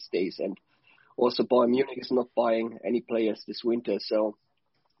complicated in these days. And also Bayern Munich is not buying any players this winter. So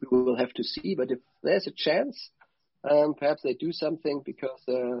we will have to see. But if there's a chance, perhaps they do something because,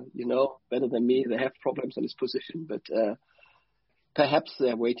 better than me, they have problems in this position. But perhaps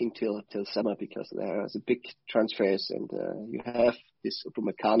they're waiting till summer because there's a big transfers. And you have this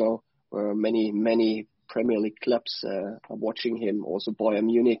Upamecano where many Premier League clubs are watching him, also Bayern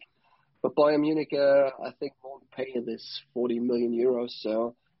Munich. But Bayern Munich, I think, won't pay this 40 million euros.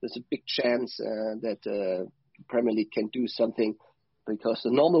 So there's a big chance that Premier League can do something. Because the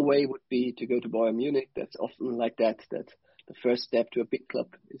normal way would be to go to Bayern Munich. That's often like that the first step to a big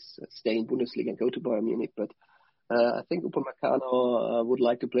club is stay in Bundesliga and go to Bayern Munich. But I think Upamecano would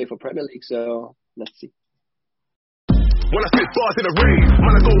like to play for Premier League, so let's see. When I spit bars in the rain,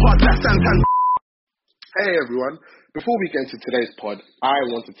 man, I go hard, that's Santan. Hey everyone, before we get into today's pod, I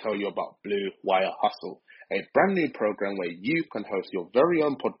want to tell you about Blue Wire Hustle, a brand new program where you can host your very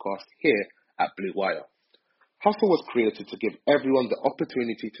own podcast here at Blue Wire. Hustle was created to give everyone the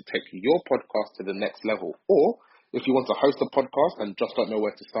opportunity to take your podcast to the next level. Or, if you want to host a podcast and just don't know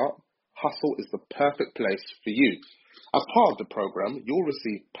where to start, Hustle is the perfect place for you. As part of the program, you'll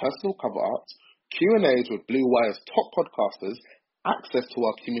receive personal cover art, Q&As with Blue Wire's top podcasters, access to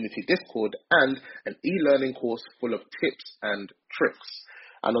our community Discord, and an e-learning course full of tips and tricks.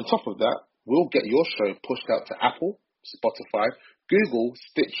 And on top of that, we'll get your show pushed out to Apple, Spotify, Google,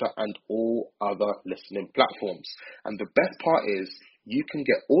 Stitcher, and all other listening platforms. And the best part is, you can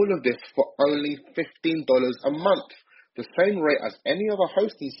get all of this for only $15 a month, the same rate as any other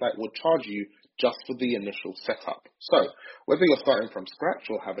hosting site will charge you just for the initial setup. So, whether you're starting from scratch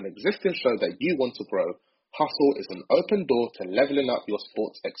or have an existing show that you want to grow, Hustle is an open door to leveling up your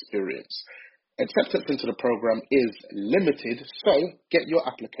sports experience. Acceptance into the program is limited, so get your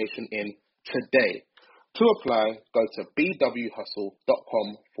application in today. To apply, go to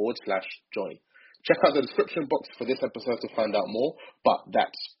bwhustle.com/join. Check out the description box for this episode to find out more, but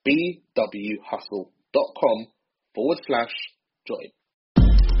that's bwhustle.com/join.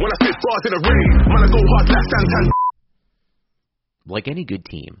 When I spit bars in the rain, man, I go hard, that's Santan. Like any good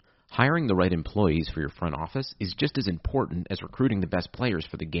team, hiring the right employees for your front office is just as important as recruiting the best players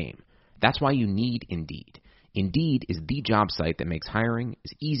for the game. That's why you need Indeed. Indeed is the job site that makes hiring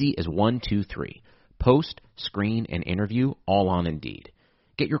as easy as 1, 2, 3. Post, screen, and interview all on Indeed.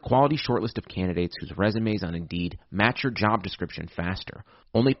 Get your quality shortlist of candidates whose resumes on Indeed match your job description faster.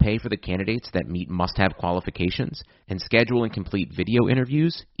 Only pay for the candidates that meet must-have qualifications, and schedule and complete video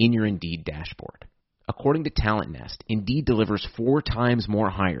interviews in your Indeed dashboard. According to Talent Nest, Indeed delivers 4 times more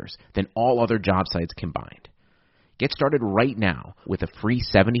hires than all other job sites combined. Get started right now with a free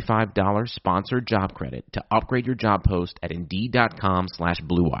 $75 sponsored job credit to upgrade your job post at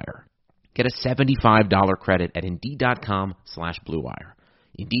Indeed.com/BlueWire. Get a $75 credit at Indeed.com/BlueWire.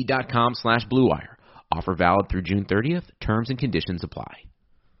 Indeed.com/BlueWire. Offer valid through June 30th. Terms and conditions apply.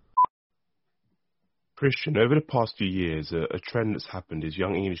 Christian, over the past few years, a trend that's happened is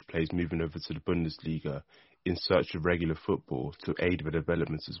young English players moving over to the Bundesliga in search of regular football to aid their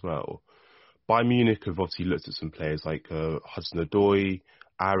developments as well. Bayern Munich have obviously looked at some players like Hudson-Odoi,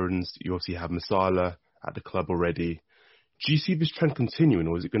 Aarons. You obviously have Masala at the club already. Do you see this trend continuing,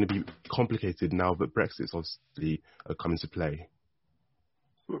 or is it going to be complicated now that Brexit's obviously come into play?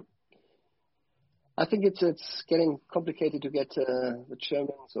 I think it's getting complicated to get the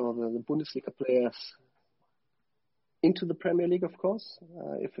Germans or the Bundesliga players into the Premier League, of course.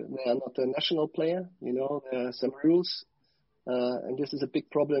 If they are not a national player, there are some rules. And this is a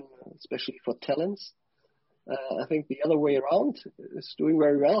big problem, especially for talents. I think the other way around is doing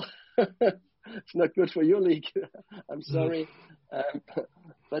very well. It's not good for your league. I'm sorry.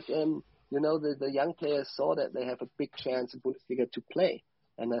 But the young players saw that they have a big chance in Bundesliga to play.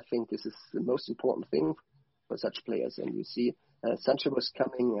 And I think this is the most important thing for such players. And you see, Sancho was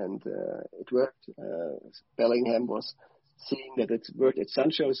coming and it worked. Bellingham was seeing that it worked at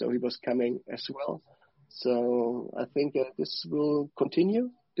Sancho, so he was coming as well. So I think this will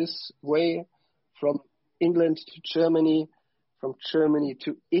continue this way from England to Germany, from Germany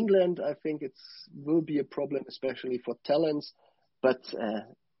to England. I think it will be a problem, especially for talents, but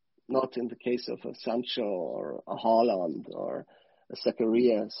not in the case of a Sancho or a Haaland or a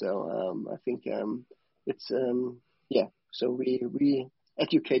Zakaria. So I think it's So we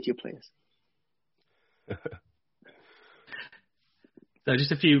educate your players. So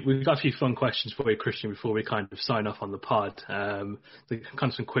we've got a few fun questions for you, Christian, before we kind of sign off on the pod. Kind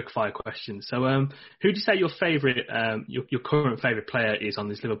of some quick fire questions. So who do you say your favourite, your current favourite player is on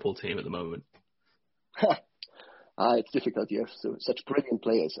this Liverpool team at the moment? It's difficult. You have such brilliant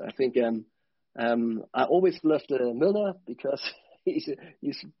players. I think I always loved Milner because he's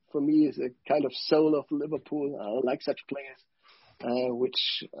for me is a kind of soul of Liverpool. I like such players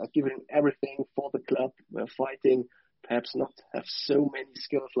which are giving everything for the club, fighting. Perhaps not have so many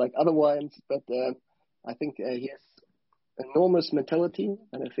skills like other ones, but I think he has enormous mentality,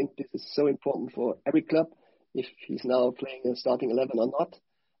 and I think this is so important for every club. If he's now playing a starting 11 or not,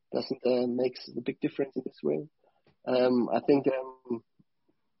 doesn't makes the big difference in this way. I think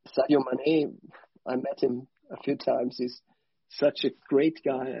Sadio Mane, I met him a few times. He's such a great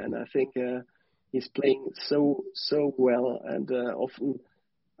guy, and I think he's playing so well. And often,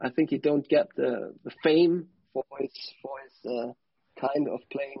 I think he don't get the fame for his kind of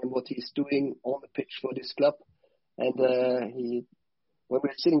playing and what he's doing on the pitch for this club. And when we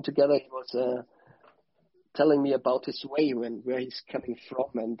were sitting together, he was telling me about his way where he's coming from,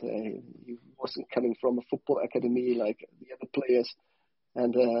 and he wasn't coming from a football academy like the other players.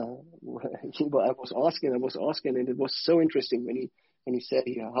 And I was asking, and it was so interesting when he said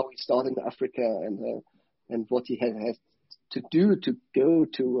how he started in Africa and what he had to do to go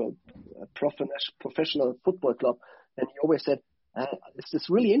to a professional football club. And he always said, "Is this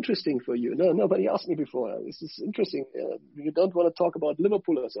really interesting for you?" No, nobody asked me before. This is interesting. You don't want to talk about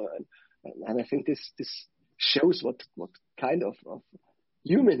Liverpool or so. And I think this shows what kind of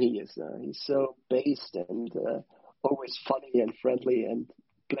human he is. He's so based and always funny and friendly and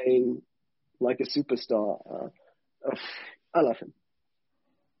playing like a superstar. I love him.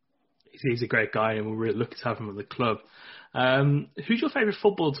 He's a great guy, and we're really lucky to have him at the club. Who's your favourite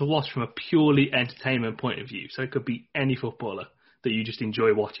footballer to watch from a purely entertainment point of view? So it could be any footballer that you just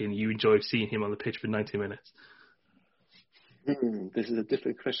enjoy watching. You enjoy seeing him on the pitch for 90 minutes. This is a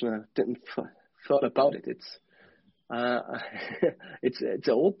different question. I didn't thought about it. It's an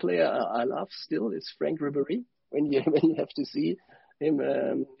old player I love still. It's Frank Ribéry. When you have to see him,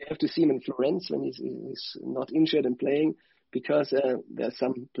 you have to see him in Florence when he's not injured and playing. Because there are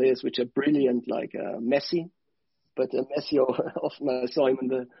some players which are brilliant, like Messi. But Messi, often I saw him in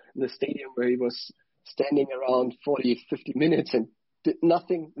the stadium where he was standing around 40, 50 minutes and did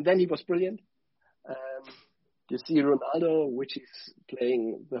nothing. And then he was brilliant. You see Ronaldo, which is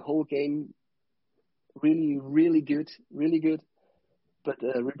playing the whole game really, really good. But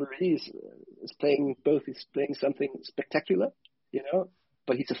Ribéry is playing both. He's playing something spectacular,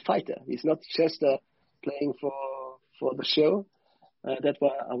 but he's a fighter. He's not just playing for the show. That's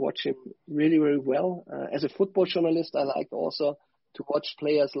why I watch him really, really well. As a football journalist, I like also to watch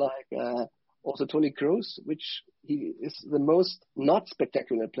players like also Toni Kroos, which he is the most not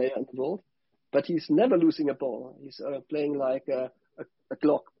spectacular player in the world, but he's never losing a ball. He's playing like a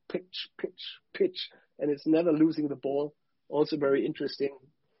clock, pitch, and it's never losing the ball. Also very interesting.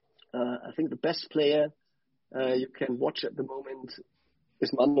 I think the best player you can watch at the moment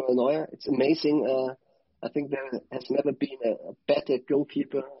is Manuel Neuer. It's amazing. I think there has never been a better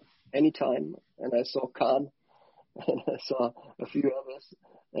goalkeeper anytime. And I saw Kahn, and I saw a few others.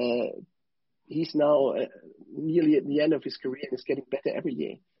 He's now nearly at the end of his career and is getting better every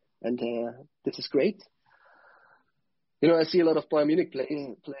year. And this is great. I see a lot of Bayern Munich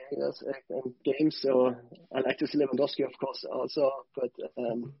playing games, so I like to see Lewandowski, of course, also. But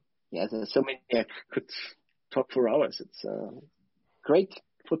there's so many I could talk for hours. It's great.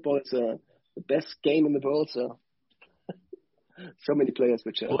 Football is the best game in the world, so many players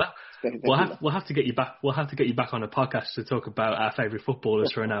which are we'll have to get you back. We'll have to get you back on a podcast to talk about our favourite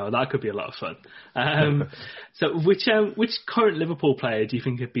footballers for an hour. That could be a lot of fun. So, which current Liverpool player do you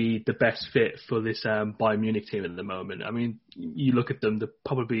think would be the best fit for this Bayern Munich team at the moment? I mean, you look at them; they're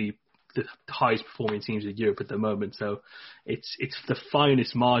probably the highest performing teams in Europe at the moment. So, it's the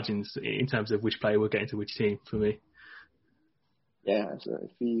finest margins in terms of which player will get into which team for me. Yeah, so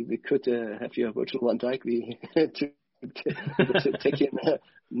if we could have your virtual Van Dijk, to take him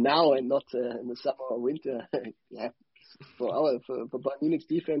now and not in the summer or winter. For Bayern Munich's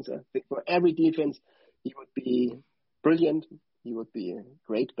defense, I think for every defense he would be brilliant. He would be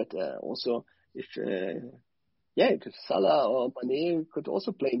great, but also if Salah or Mane could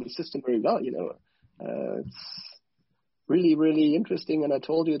also play in the system very well. It's really, really interesting. And I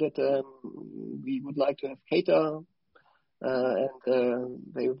told you that we would like to have Keita, and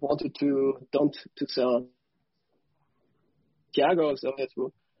they wanted to sell Thiago, so that's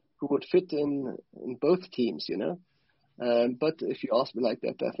who would fit in both teams, But if you ask me like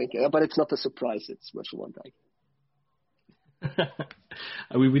that, I think, but it's not a surprise. It's Virgil van Dijk.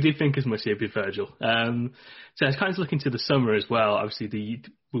 we did think as much it'd be Virgil. So I was kind of looking to the summer as well. Obviously,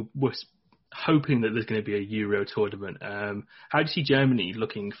 we're hoping that there's going to be a Euro tournament. How do you see Germany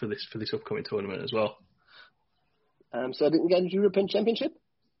looking for this upcoming tournament as well? So I didn't get a European Championship?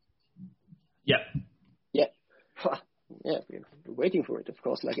 Yeah. Yeah, we're waiting for it, of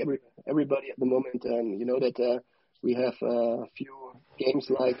course, like everybody at the moment. And you know that we have a few games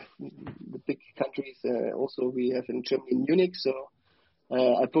like the big countries. Also, we have in Germany, in Munich. So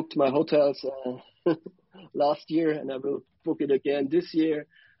I booked my hotels last year, and I will book it again this year.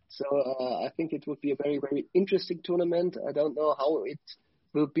 So I think it would be a very, very interesting tournament. I don't know how it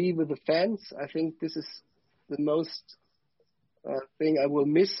will be with the fans. I think this is the most thing I will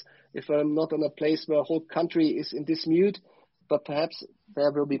miss if I'm not on a place where a whole country is in this mood. But perhaps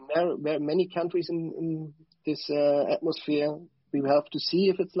there will be many countries in this atmosphere. We will have to see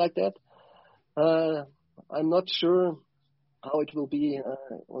if it's like that. I'm not sure how it will be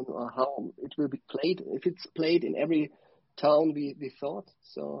or how it will be played. If it's played in every town we thought.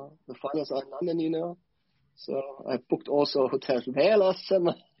 So the finals are in London, So I booked also hotels there last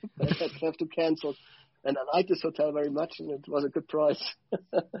summer. I have to cancel. And I like this hotel very much, and it was a good price.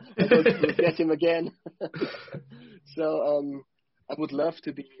 I don't get him again. So I would love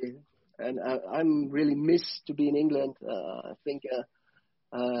to be, and I'm really missed to be in England. I think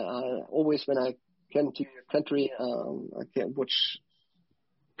always when I come to your country, I can watch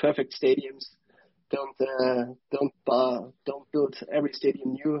perfect stadiums. Don't build every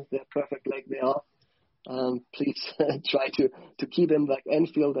stadium new. They're perfect like they are. Please try to keep them like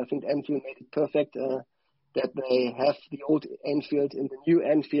Anfield. I think Anfield made it perfect. That they have the old Anfield in the new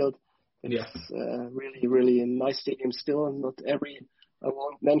Anfield. It's really, really a nice stadium still. Not every. I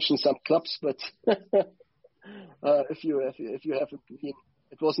won't mention some clubs, but if you haven't been,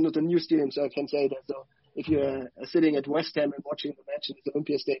 it was not a new stadium, so I can say that. So if you're sitting at West Ham and watching the match in the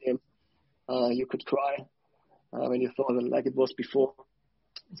Olympia Stadium, you could cry when you thought like it was before.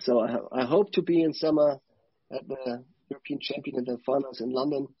 So I hope to be in summer at the European Championship finals in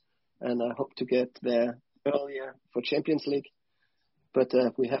London, and I hope to get there earlier for Champions League. But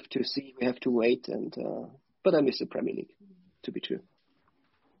we have to see, we have to wait, and but I miss the Premier League, to be true.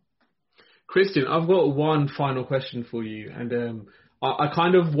 Christian, I've got one final question for you, and I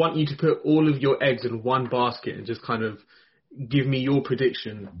kind of want you to put all of your eggs in one basket and just kind of give me your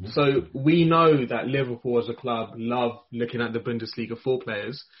prediction. So we know that Liverpool as a club love looking at the Bundesliga for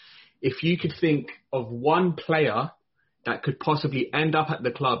players. If you could think of one player that could possibly end up at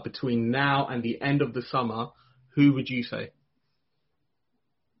the club between now and the end of the summer, who would you say?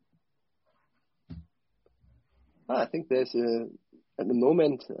 I think there's at the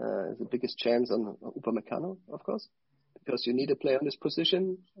moment the biggest chance on Upamecano, of course, because you need a player on this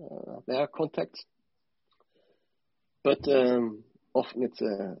position. There are contacts, but often it's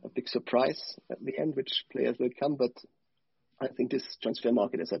a big surprise at the end which players will come. But I think this transfer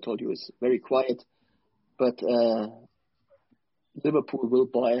market, as I told you, is very quiet. But Liverpool will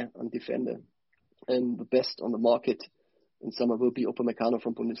buy a defender, and the best on the market in summer will be Upamecano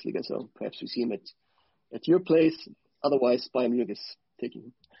from Bundesliga. So perhaps we see him at your place. Otherwise, Bayern Munich is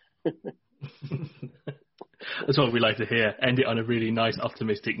taking him. That's what we like to hear. End it on a really nice,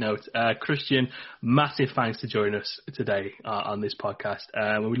 optimistic note. Christian, massive thanks to join us today on this podcast.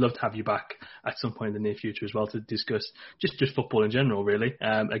 We'd love to have you back at some point in the near future as well to discuss just football in general, really.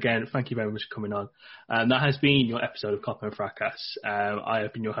 Again, thank you very much for coming on. That has been your episode of Kop End Fracas. I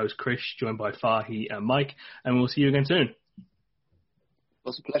have been your host, Chris, joined by Fahi and Mike, and we'll see you again soon. It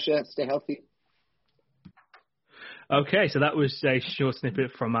was a pleasure. Stay healthy. Okay, so that was a short snippet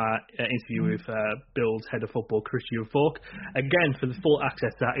from our interview with Bill's head of football, Christian Falk. Again, for the full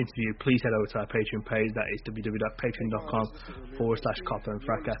access to that interview, please head over to our Patreon page. That is www.patreon.com/Kop End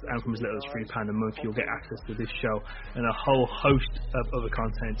Fracas. And from as little as £3 a month, you'll get access to this show and a whole host of other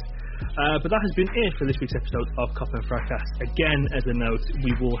content. But that has been it for this week's episode of Kop End Fracas. Again, as a note,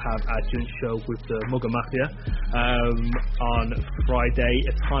 we will have our joint show with the Mugger Mafia on Friday,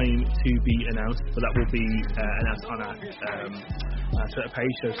 a time to be announced, but that will be announced on our Twitter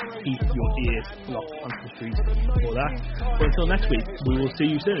page, so keep your ears locked onto the streets for that. But until next week, we will see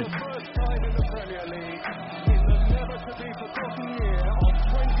you soon.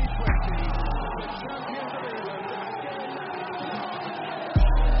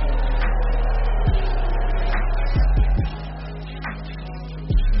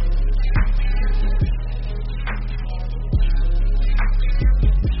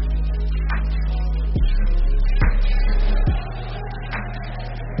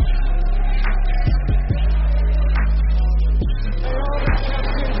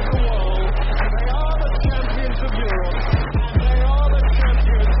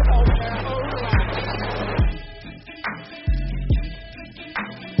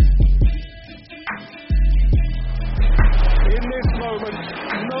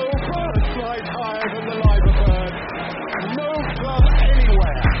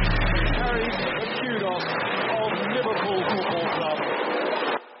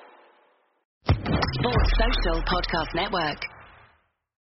 Social Podcast Network.